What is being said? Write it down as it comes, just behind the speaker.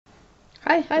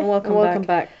Hi, And welcome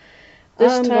back.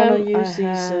 This I'm time gonna I use these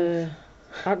have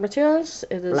art materials.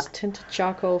 It is black. tinted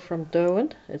charcoal from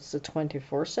Derwent. It's the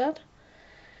 24 set.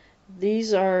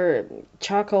 These are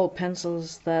charcoal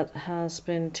pencils that has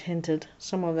been tinted.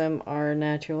 Some of them are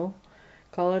natural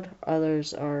colored,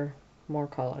 others are more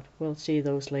colored. We'll see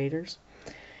those later.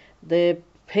 The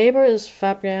paper is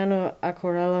Fabriano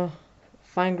Acquarello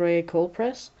fine gray cold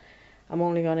press. I'm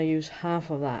only gonna use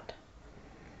half of that.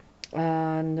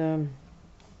 And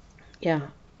yeah,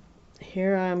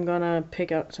 here I'm gonna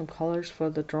pick out some colors for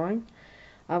the drawing.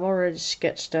 I've already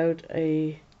sketched out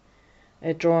a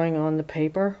drawing on the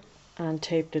paper and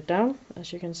taped it down,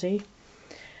 as you can see.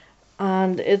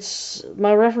 And it's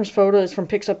my reference photo is from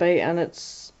Pixabay, and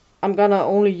I'm gonna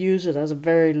only use it as a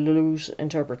very loose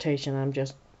interpretation. I'm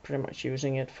just pretty much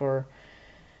using it for,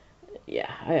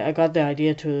 yeah, I got the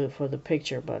idea for the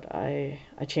picture, but I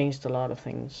changed a lot of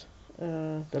things.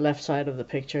 The left side of the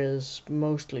picture is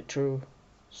mostly true.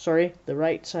 Sorry, the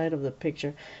right side of the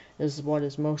picture is what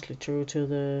is mostly true to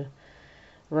the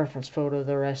reference photo.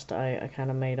 The rest I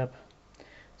kind of made up.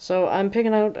 So I'm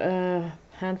picking out a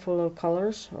handful of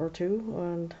colors or two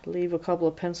and leave a couple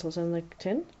of pencils in the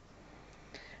tin.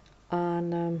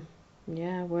 And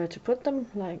yeah, where to put them,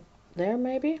 like there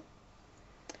maybe.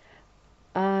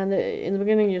 And in the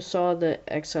beginning you saw the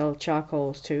XL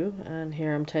charcoals too, and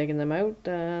here I'm taking them out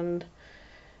and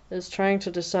is trying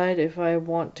to decide if I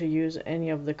want to use any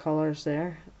of the colors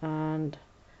there. And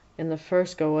in the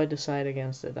first go I decide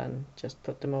against it and just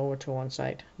put them over to one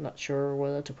side. Not sure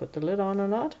whether to put the lid on or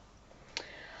not.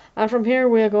 And from here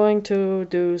we are going to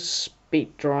do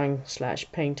speed drawing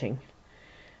 / painting,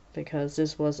 because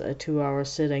this was a 2-hour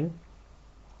sitting.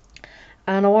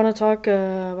 And I want to talk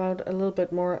about a little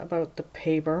bit more about the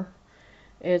paper.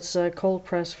 It's a cold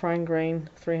press fine grain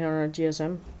 300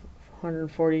 GSM,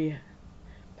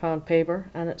 140-pound paper,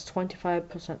 and it's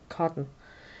 25% cotton.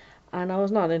 And I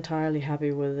was not entirely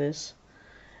happy with this.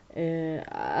 In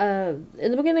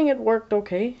the beginning it worked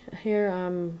okay. Here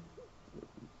I'm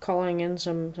coloring in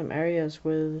some areas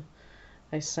with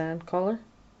a sand color.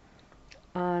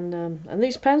 And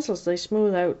these pencils, they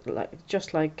smooth out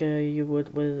just like you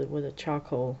would with a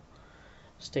charcoal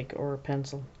stick or a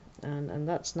pencil, and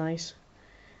that's nice.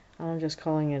 I'm just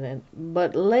coloring it in.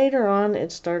 But later on,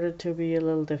 it started to be a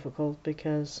little difficult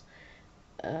because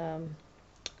um,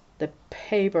 the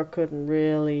paper couldn't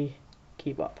really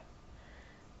keep up.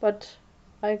 But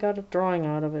I got a drawing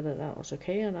out of it, and that was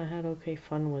okay, and I had okay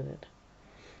fun with it.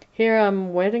 Here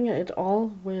I'm wetting it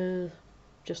all with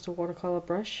just a watercolor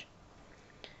brush,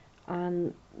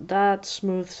 and that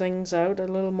smooths things out a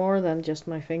little more than just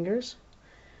my fingers,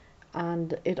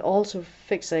 and it also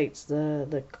fixates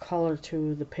the color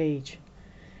to the page.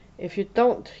 If you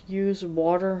don't use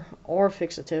water or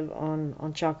fixative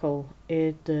on charcoal,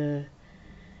 it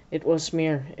will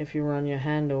smear if you run your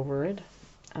hand over it,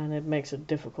 and it makes it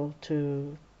difficult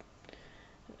to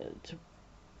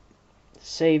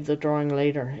save the drawing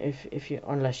later if you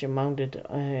unless you mount it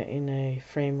in a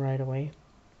frame right away.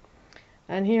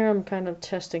 And here I'm kind of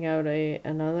testing out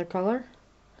another color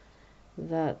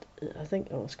that I think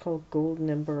it was called golden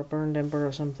ember or burned ember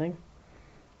or something.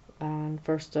 And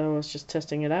first I was just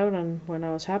testing it out, and when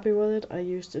I was happy with it, I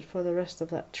used it for the rest of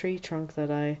that tree trunk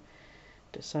that I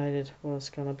decided was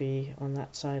gonna be on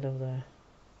that side of the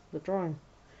drawing.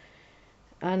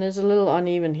 And it's a little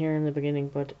uneven here in the beginning,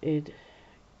 but it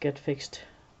get fixed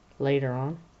later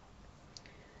on.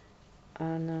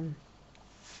 And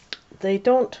they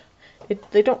don't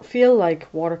feel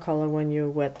like watercolor when you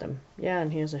wet them. Yeah,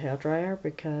 and here's a hairdryer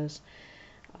because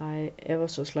I ever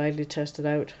so slightly tested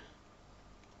out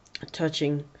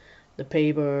touching the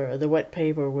paper, the wet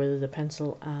paper with the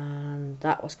pencil, and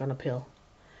that was gonna peel.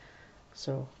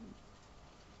 So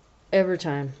every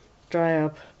time, dry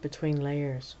up between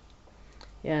layers.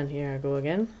 Yeah, and here I go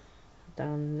again,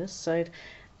 down this side,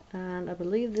 and I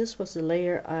believe this was the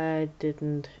layer I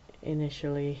didn't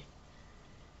initially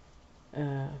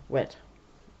wet,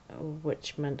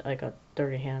 which meant I got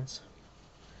dirty hands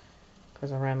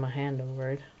because I ran my hand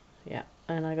over it. Yeah,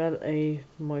 and I got a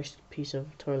moist piece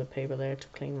of toilet paper there to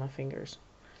clean my fingers.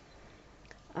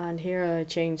 And here I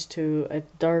change to a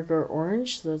darker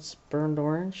orange, that's burned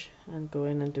orange, and go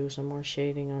in and do some more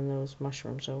shading on those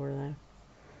mushrooms over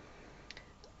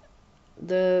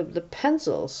there. The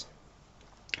pencils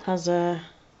has a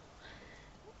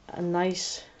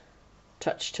nice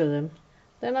touch to them.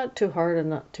 They're not too hard and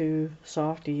not too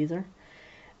soft either,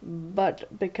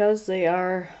 but because they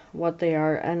are what they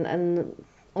are, and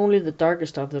only the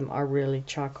darkest of them are really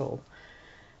charcoal.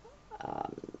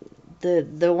 Um,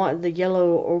 the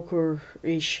yellow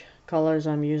ochre-ish colors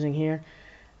I'm using here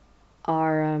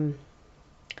are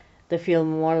they feel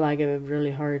more like a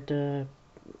really hard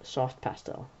soft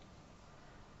pastel.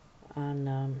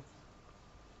 And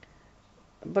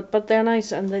but they're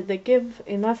nice, and they give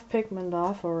enough pigment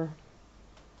off or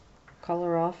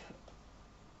color off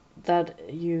that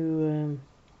you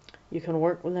can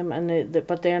work with them, and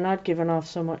but they are not giving off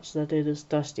so much that it is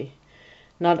dusty.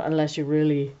 Not unless you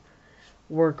really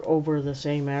work over the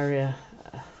same area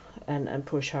and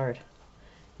push hard.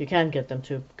 You can get them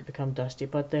to become dusty,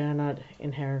 but they are not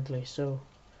inherently so.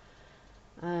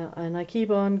 And I keep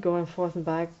on going forth and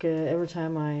back every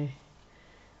time I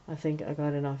think I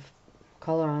got enough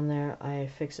color on there. I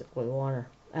fix it with water,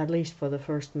 at least for the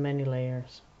first many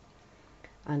layers,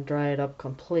 and dry it up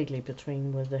completely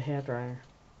between with the hairdryer.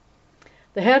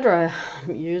 The hairdryer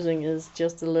I'm using is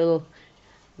just the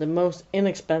most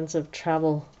inexpensive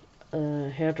travel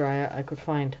hairdryer I could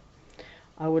find.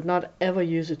 I would not ever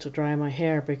use it to dry my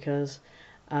hair because,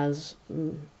 as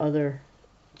other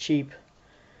cheap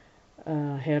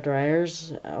hair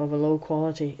dryers of a low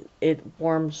quality, it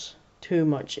warms too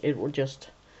much. It will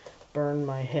just burn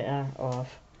my hair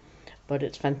off. But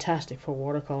it's fantastic for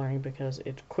watercoloring because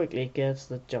it quickly gets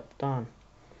the job done.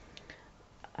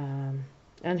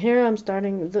 And here I'm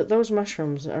starting. Those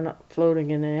mushrooms are not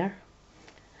floating in the air.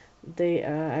 They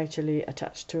are actually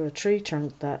attached to a tree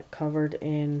trunk that covered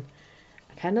in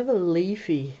kind of a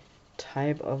leafy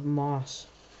type of moss.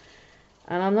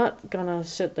 And I'm not gonna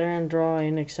sit there and draw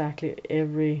in exactly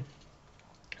every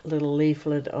little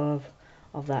leaflet of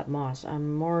that moss.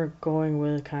 I'm more going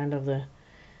with kind of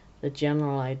the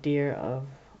general idea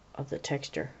of the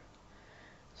texture.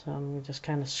 So I'm just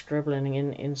kind of scribbling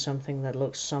in something that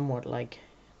looks somewhat like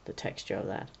the texture of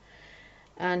that.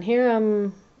 And here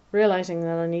I'm realizing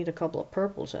that I need a couple of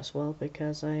purples as well,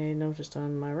 because I noticed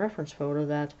on my reference photo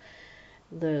that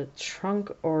the trunk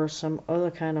or some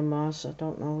other kind of moss, I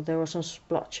don't know, there were some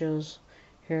splotches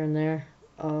here and there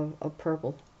of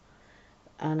purple,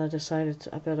 and I decided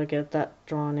I better get that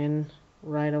drawn in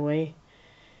right away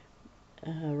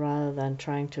rather than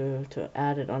trying to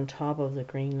add it on top of the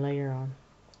green layer on.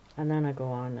 And then I go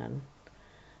on and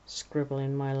scribble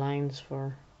in my lines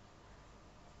for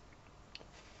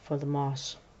the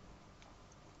moss.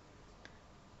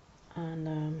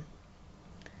 And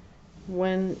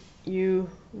when you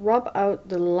rub out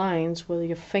the lines with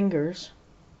your fingers,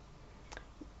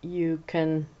 you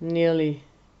can nearly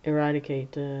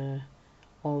eradicate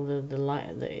all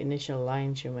the initial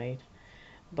lines you made.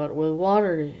 But with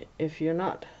water, if you're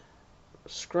not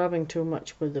scrubbing too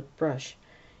much with the brush,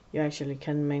 you actually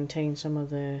can maintain some of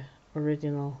the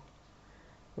original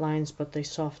lines, but they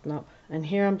soften up. And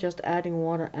here I'm just adding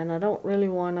water, and I don't really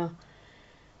want to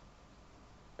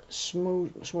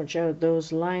smooch out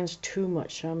those lines too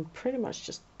much. I'm pretty much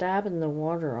just dabbing the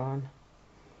water on,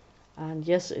 and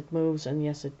yes, it moves, and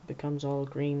yes, it becomes all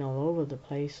green all over the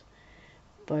place,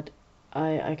 but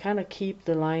I kind of keep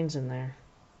the lines in there.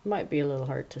 It might be a little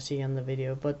hard to see on the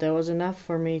video, but there was enough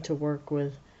for me to work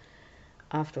with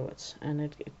afterwards, and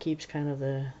it keeps kind of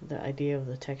the idea of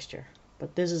the texture.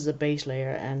 But this is the base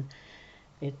layer, and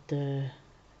it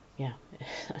yeah,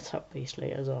 that's how base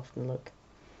layers often look.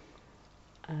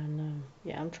 And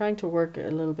yeah, I'm trying to work a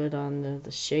little bit on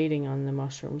the shading on the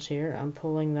mushrooms here. I'm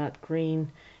pulling that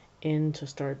green in to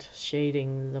start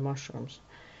shading the mushrooms.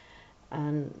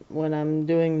 And when I'm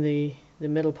doing the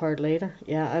middle part later,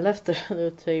 yeah, I left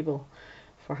the table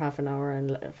for half an hour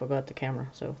and forgot the camera,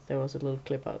 so there was a little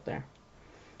clip out there.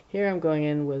 Here I'm going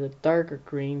in with a darker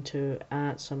green to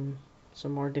add some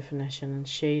more definition and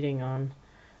shading on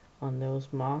those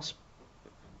moss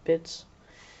bits.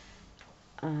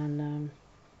 And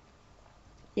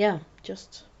yeah,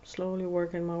 just slowly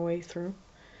working my way through.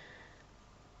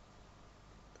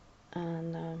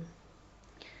 And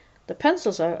the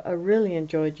pencils I really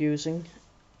enjoyed using.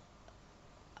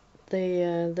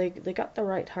 They got the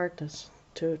right hardness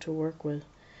to work with,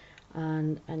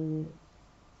 and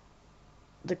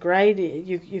the grade,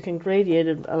 you can gradiate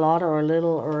it a lot or a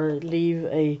little, or leave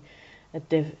a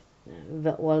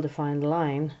well-defined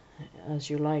line as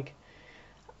you like.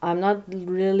 I'm not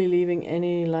really leaving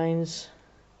any lines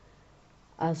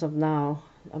as of now.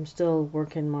 I'm still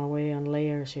working my way on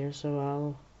layers here, so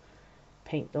I'll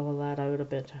paint all that out a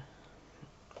bit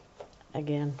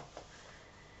again.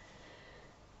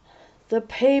 The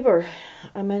paper,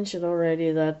 I mentioned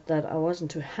already that I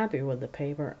wasn't too happy with the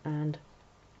paper, and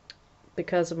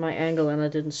because of my angle and I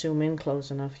didn't zoom in close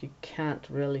enough, you can't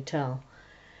really tell.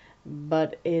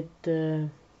 But it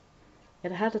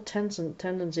had a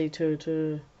tendency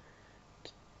to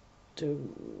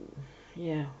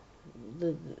yeah,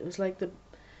 it was like the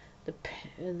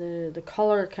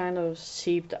color kind of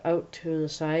seeped out to the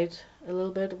side a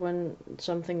little bit when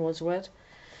something was wet,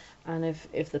 and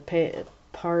if the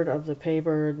part of the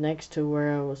paper next to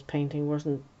where I was painting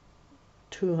wasn't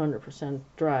 200%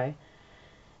 dry,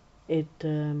 it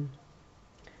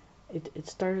it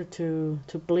started to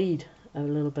bleed a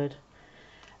little bit.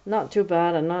 Not too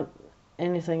bad and not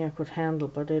anything I could handle,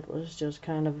 but it was just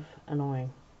kind of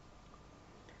annoying.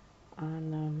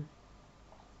 And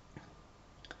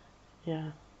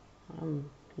yeah, I'm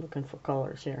looking for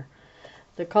colors here.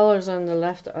 The colors on the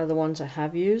left are the ones I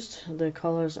have used. The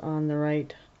colors on the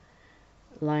right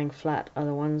lying flat are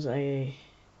the ones I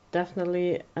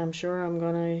definitely am sure I'm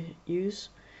gonna use,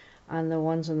 and the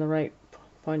ones on the right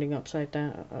pointing upside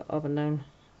down, up and down,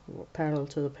 parallel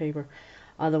to the paper,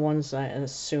 are the ones I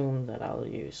assume that I'll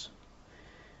use.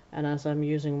 And as I'm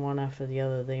using one after the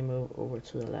other, they move over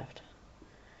to the left.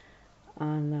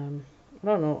 And I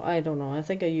don't know. I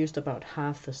think I used about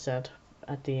half the set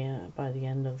at the end, by the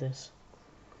end of this.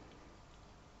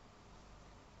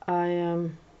 The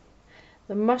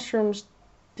mushrooms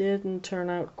didn't turn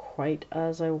out quite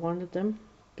as I wanted them,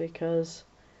 because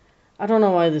I don't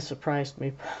know why this surprised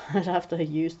me, but after I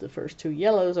used the first two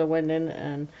yellows, I went in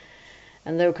and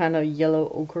they were kind of yellow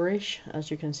ochreish, as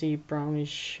you can see,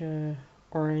 brownish,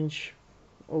 orange,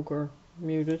 ochre,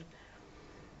 muted.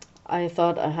 I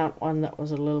thought I had one that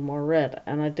was a little more red,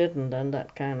 and I didn't, and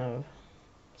that kind of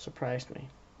surprised me.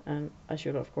 And I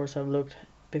should, of course, have looked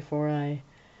before I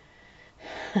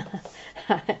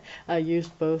I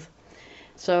used both.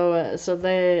 So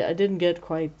I didn't get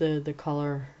quite the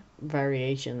color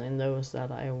variation in those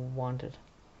that I wanted.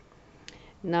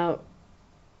 Now,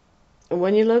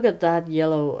 when you look at that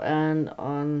yellow and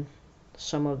on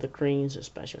some of the greens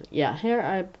especially, yeah, here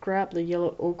I grabbed the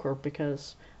yellow ochre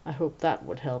because I hope that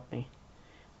would help me.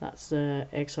 That's the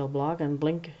XL block, and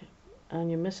blink and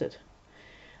you miss it.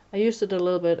 I used it a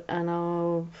little bit and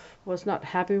I was not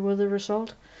happy with the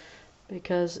result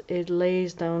because it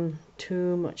lays down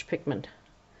too much pigment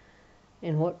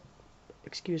in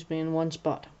in one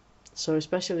spot. So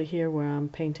especially here where I'm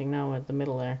painting now at the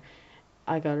middle there,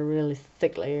 I got a really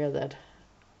thick layer that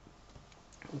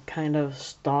kind of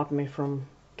stopped me from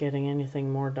getting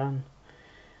anything more done.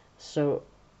 So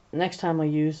next time I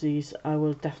use these, I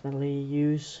will definitely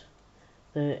use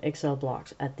the XL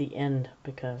blocks at the end,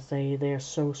 because they are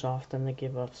so soft and they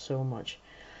give up so much.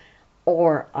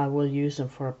 Or I will use them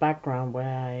for a background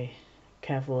where I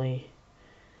carefully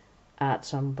add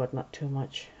some, but not too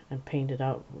much, and paint it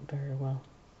out very well.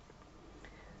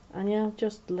 And yeah,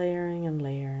 just layering and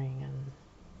layering, and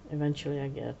eventually I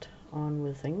get on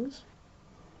with things.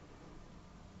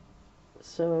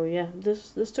 So yeah,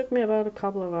 this took me about a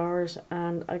couple of hours,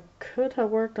 and I could have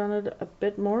worked on it a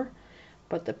bit more,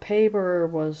 but the paper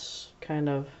was kind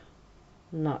of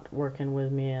not working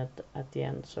with me at the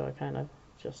end, so I kind of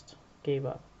just gave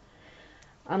up.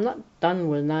 I'm not done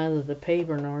with neither the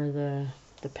paper nor the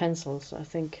pencils. I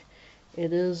think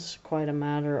it is quite a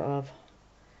matter of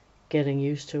getting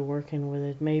used to working with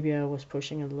it. Maybe I was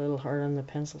pushing it a little hard on the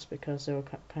pencils because they were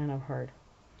kind of hard.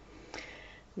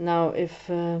 Now, if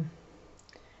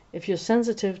you're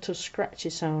sensitive to scratchy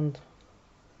sound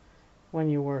when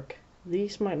you work,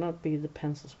 these might not be the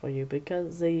pencils for you,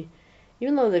 because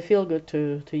even though they feel good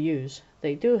to use,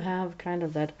 they do have kind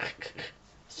of that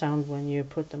sound when you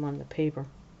put them on the paper.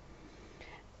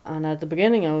 And at the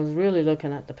beginning I was really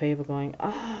looking at the paper going,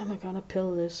 am I gonna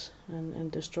pill this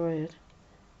and destroy it?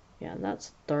 Yeah, and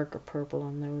that's darker purple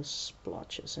on those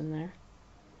splotches in there.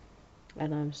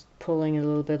 And I'm pulling a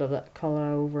little bit of that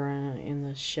color over in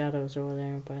the shadows over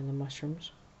there by the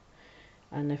mushrooms.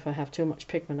 And if I have too much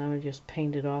pigment, I would just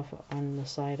paint it off on the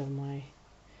side of my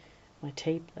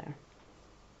tape there.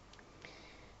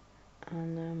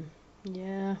 And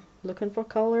yeah, looking for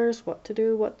colors, what to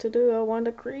do. I want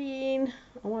a green.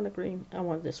 I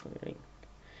want this one green.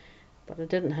 But I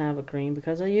didn't have a green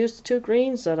because I used the two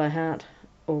greens that I had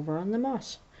over on the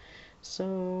moss.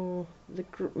 So the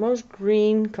most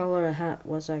green color I had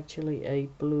was actually a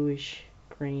bluish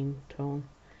green tone.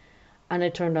 And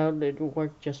it turned out it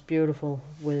worked just beautiful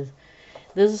with...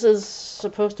 This is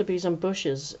supposed to be some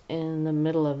bushes in the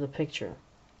middle of the picture,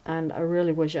 and I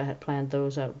really wish I had planned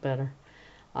those out better.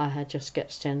 I had just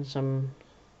sketched in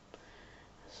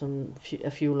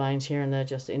a few lines here and there,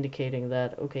 just indicating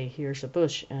that, okay, here's a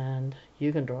bush and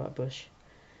you can draw a bush.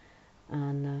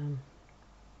 And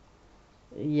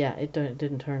yeah, it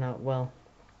didn't turn out well.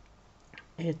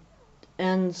 It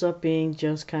ends up being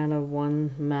just kind of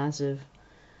one massive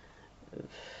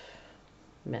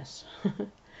mess.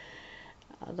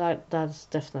 That's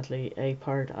definitely a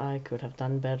part I could have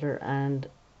done better, and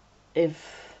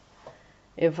if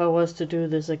If I was to do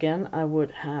this again, I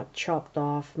would have chopped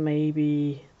off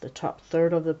maybe the top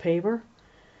third of the paper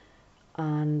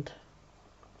and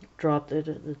dropped it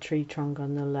at the tree trunk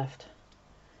on the left.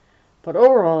 But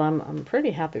overall, I'm pretty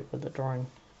happy with the drawing.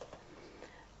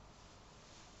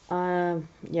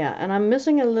 Yeah, and I'm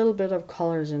missing a little bit of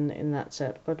colors in that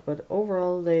set, but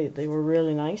overall they were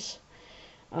really nice.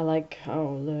 I like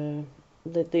how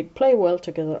they play well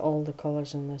together, all the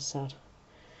colors in this set.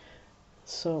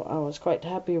 So I was quite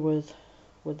happy with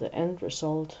the end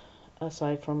result,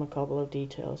 aside from a couple of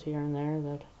details here and there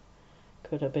that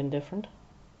could have been different.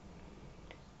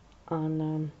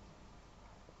 And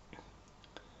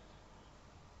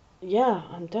yeah,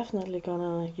 I'm definitely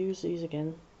gonna use these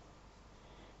again.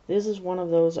 This is one of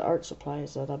those art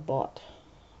supplies that I bought.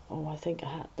 Oh, I think I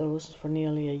had those for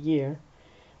nearly a year.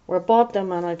 Where I bought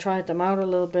them and I tried them out a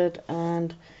little bit,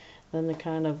 and then they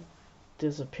kind of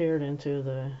disappeared into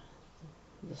the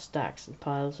stacks and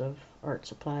piles of art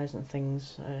supplies and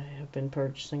things I have been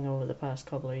purchasing over the past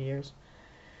couple of years.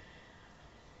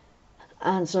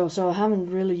 And so I haven't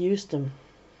really used them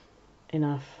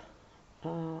enough.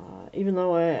 Even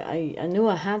though I knew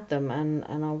I had them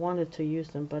and I wanted to use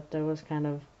them, but there was kind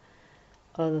of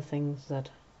other things that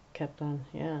kept on,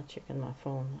 yeah, checking my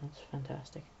phone. That's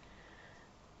fantastic.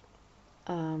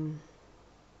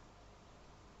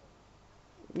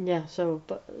 Yeah, so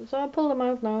I pulled them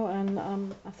out now,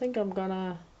 and I think I'm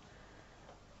gonna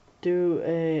do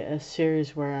a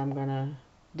series where I'm gonna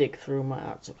dig through my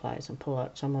art supplies and pull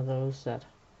out some of those that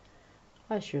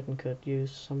I should and could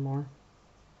use some more.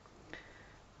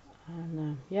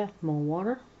 And yeah, more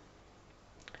water.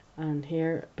 And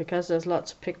here, because there's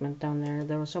lots of pigment down there,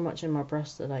 there was so much in my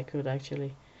brush that I could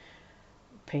actually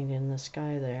paint in the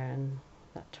sky there, and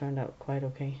that turned out quite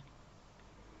okay.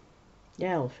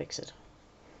 Yeah, I'll fix it.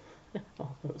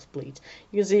 All those bleeds.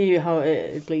 You can see how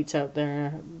it bleeds out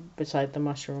there beside the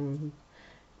mushroom.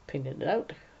 Painted it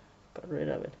out, got rid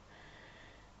of it.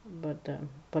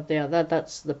 But yeah,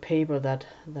 that's the paper that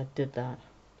did that.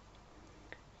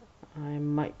 I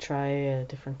might try a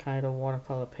different kind of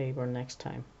watercolor paper next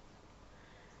time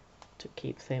to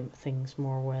keep things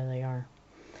more where they are.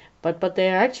 But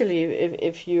they are actually,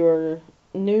 if you're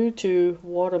new to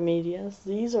water medias,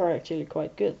 these are actually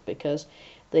quite good, because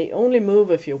they only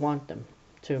move if you want them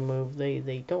to move.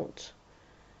 They don't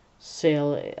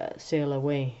sail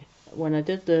away. When I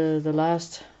did the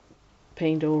last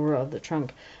paint over of the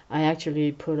trunk, I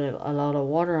actually put a lot of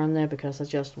water on there because I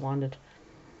just wanted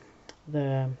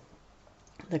the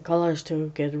colors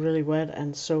to get really wet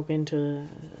and soak into,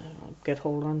 get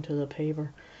hold on to the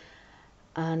paper.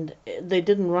 And they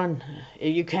didn't run.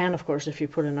 You can, of course, if you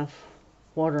put enough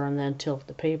water on there and tilt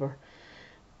the paper.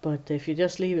 But if you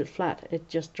just leave it flat, it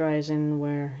just dries in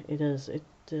where it is.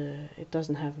 It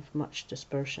doesn't have much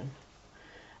dispersion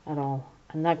at all.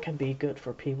 And that can be good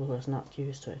for people who is not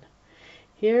used to it.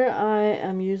 Here I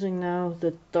am using now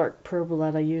the dark purple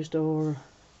that I used over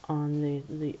on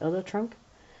the other trunk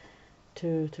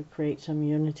to create some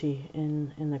unity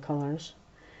in the colors.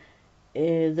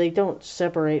 They don't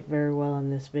separate very well in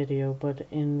this video, but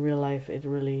in real life it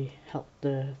really helped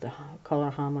the color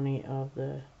harmony of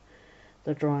the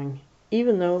drawing.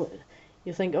 Even though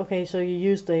you think, okay, so you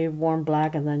used a warm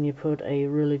black and then you put a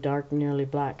really dark, nearly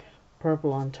black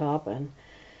purple on top, and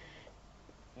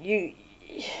you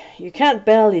can't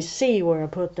barely see where I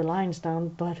put the lines down,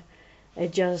 but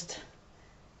it just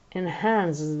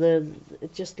enhances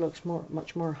it just looks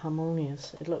much more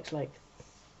harmonious. It looks like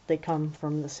they come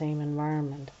from the same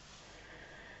environment,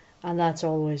 and that's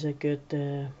always a good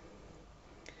thing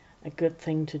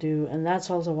to do. And that's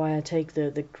also why I take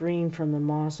the green from the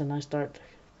moss and I start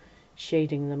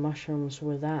shading the mushrooms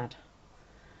with that.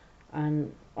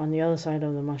 And on the other side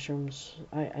of the mushrooms,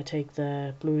 I take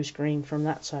the bluish green from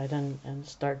that side and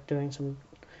start doing some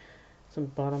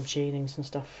bottom shadings and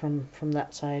stuff from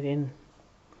that side in,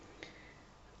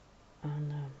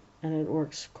 and it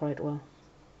works quite well.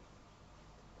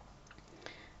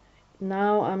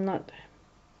 Now I'm not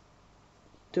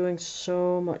doing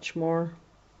so much more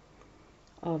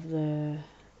of the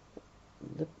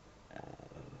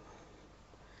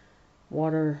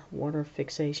water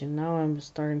fixation. Now I'm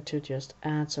starting to just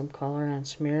add some color and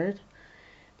smear it,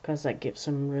 because that gives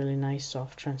some really nice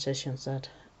soft transitions that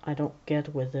I don't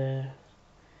get with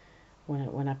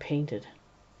when I paint it.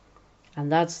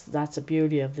 And that's the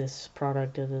beauty of this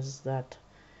product. It is that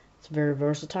it's very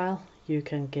versatile. You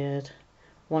can get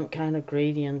one kind of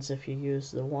gradients if you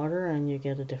use the water, and you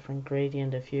get a different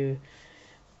gradient if you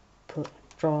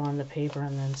draw on the paper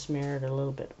and then smear it a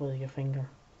little bit with your finger.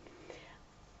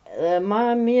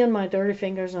 Me and my dirty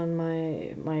fingers on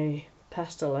my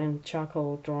pastel and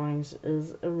charcoal drawings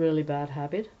is a really bad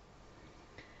habit.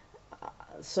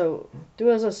 So do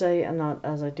as I say and not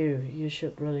as I do. You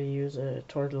should really use a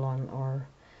tortillon, or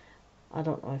I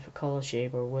don't know if a color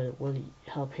shaver will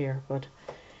help here, but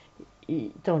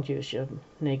don't use your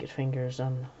naked fingers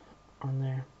on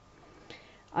there.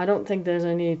 I don't think there's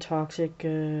any toxic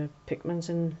pigments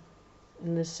in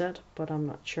this set, but I'm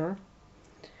not sure.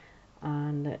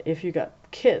 And if you got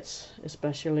kids,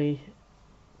 especially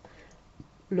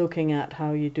looking at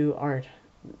how you do art,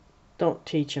 don't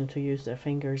teach them to use their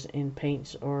fingers in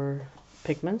paints or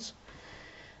pigments.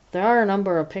 There are a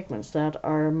number of pigments that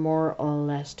are more or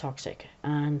less toxic,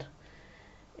 and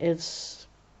it's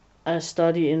a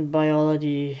study in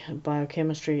biology,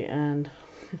 biochemistry, and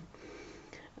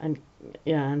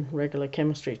regular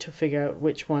chemistry to figure out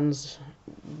which ones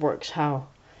works how.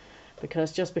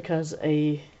 Because just because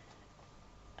a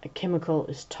chemical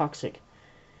is toxic,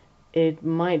 it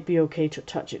might be okay to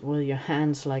touch it with your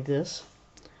hands like this,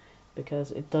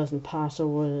 because it doesn't pass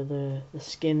over the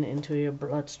skin into your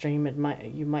bloodstream.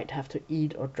 You might have to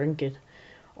eat or drink it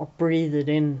or breathe it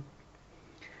in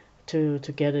to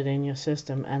get it in your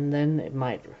system, and then it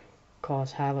might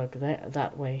cause havoc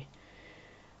that way.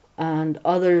 And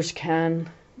others can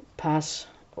pass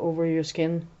over your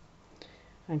skin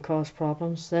and cause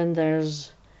problems. Then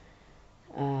there's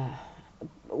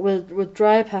with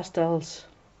dry pastels,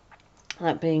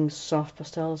 that being soft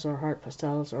pastels or hard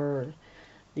pastels or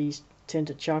these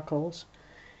tinted charcoals.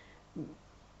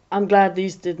 I'm glad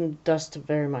these didn't dust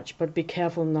very much, but be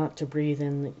careful not to breathe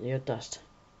in your dust.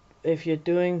 If you're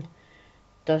doing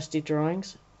dusty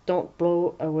drawings, don't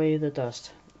blow away the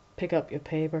dust. Pick up your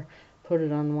paper, put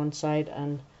it on one side,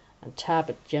 and tap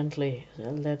it gently,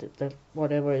 and let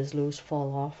whatever is loose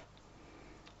fall off.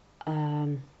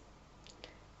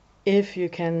 If you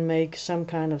can make some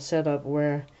kind of setup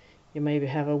where you maybe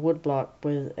have a wood block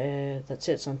with that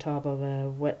sits on top of a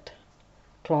wet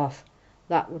cloth,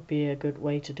 that would be a good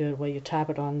way to do it, where you tap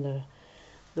it on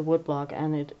the wood block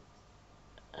and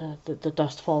the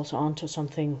dust falls onto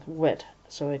something wet,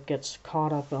 so it gets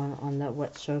caught up on that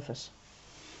wet surface.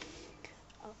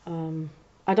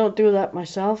 I don't do that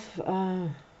myself.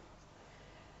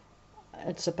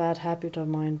 It's a bad habit of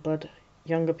mine, but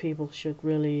younger people should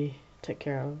really take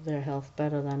care of their health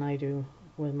better than I do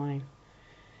with mine.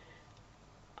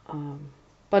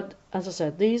 But as I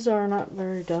said, these are not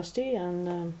very dusty,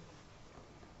 and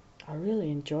I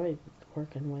really enjoyed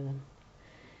working with them.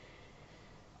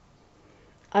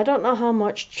 I don't know how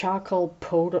much charcoal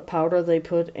powder they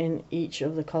put in each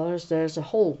of the colors. There's a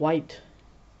whole white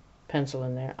pencil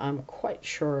in there. I'm quite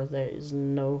sure there is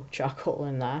no charcoal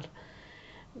in that.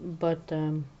 But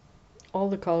all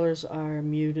the colors are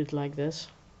muted like this.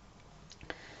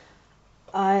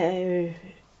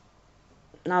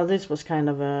 Now this was kind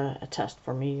of a test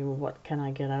for me. What can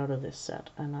I get out of this set?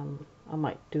 And I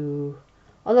might do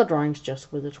other drawings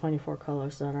just with the 24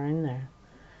 colors that are in there.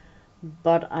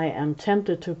 But I am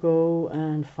tempted to go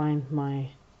and find my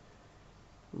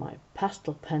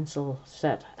pastel pencil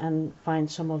set and find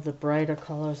some of the brighter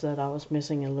colors that I was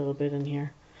missing a little bit in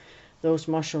here. Those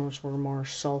mushrooms were more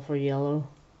sulfur yellow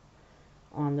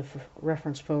on the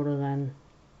reference photo than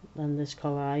this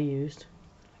color I used.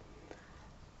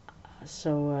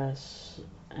 So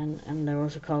and there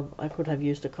was I could have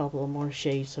used a couple of more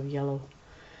shades of yellow,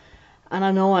 and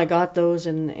I know I got those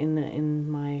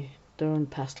in my Derwent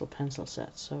pastel pencil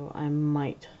set, so I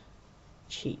might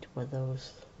cheat with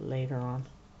those later on.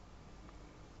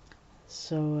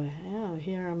 So yeah,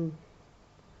 here I'm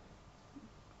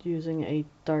using a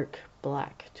dark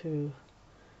black to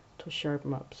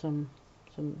sharpen up some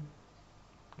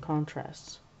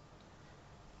contrasts,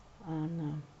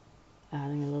 and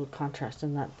adding a little contrast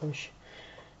in that bush.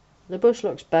 The bush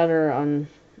looks better on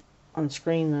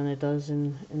screen than it does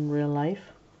in real life.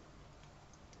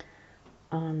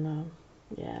 And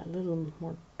yeah, a little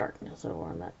more darkness over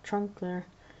on that trunk there.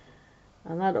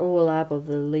 And that overlap of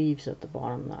the leaves at the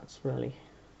bottom, that's really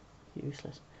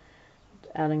useless.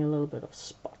 Adding a little bit of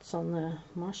spots on the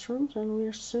mushrooms, and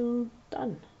we're soon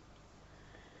done.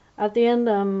 At the end,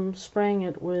 I'm spraying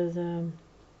it with a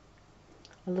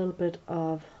little bit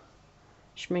of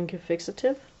Schminke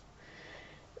fixative.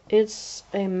 It's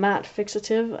a matte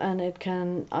fixative, and it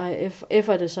can, if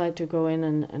I decide to go in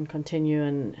and continue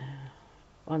and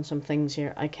on some things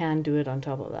here, I can do it on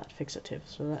top of that fixative,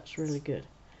 so that's really good.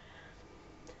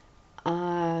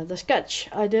 The sketch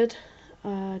I did,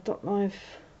 I don't know if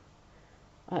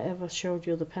I ever showed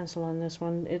you the pencil on this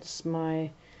one. It's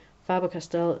my Faber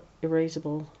Castell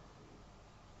erasable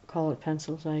colored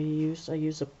pencils I use. I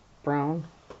use a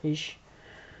brownish,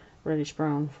 reddish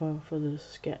brown for the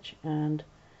sketch, and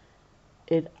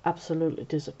it absolutely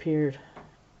disappeared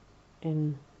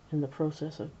in the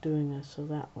process of doing this, so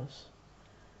that was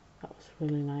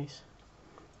really nice.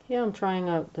 Here I'm trying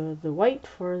out the white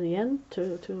for the end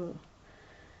to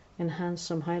enhance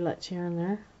some highlights here and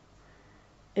there.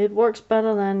 It works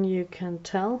better than you can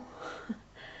tell.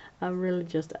 I'm really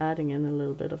just adding in a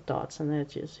little bit of dots and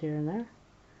edges here and there.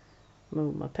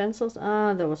 Move my pencils.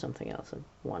 There was something else I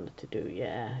wanted to do.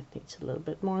 Yeah, it needs a little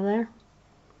bit more there.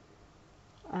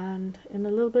 And in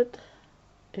a little bit,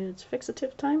 it's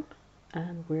fixative time,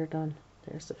 and we're done.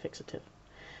 There's the fixative.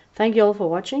 Thank you all for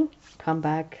watching. Come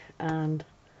back, and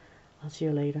I'll see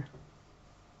you later.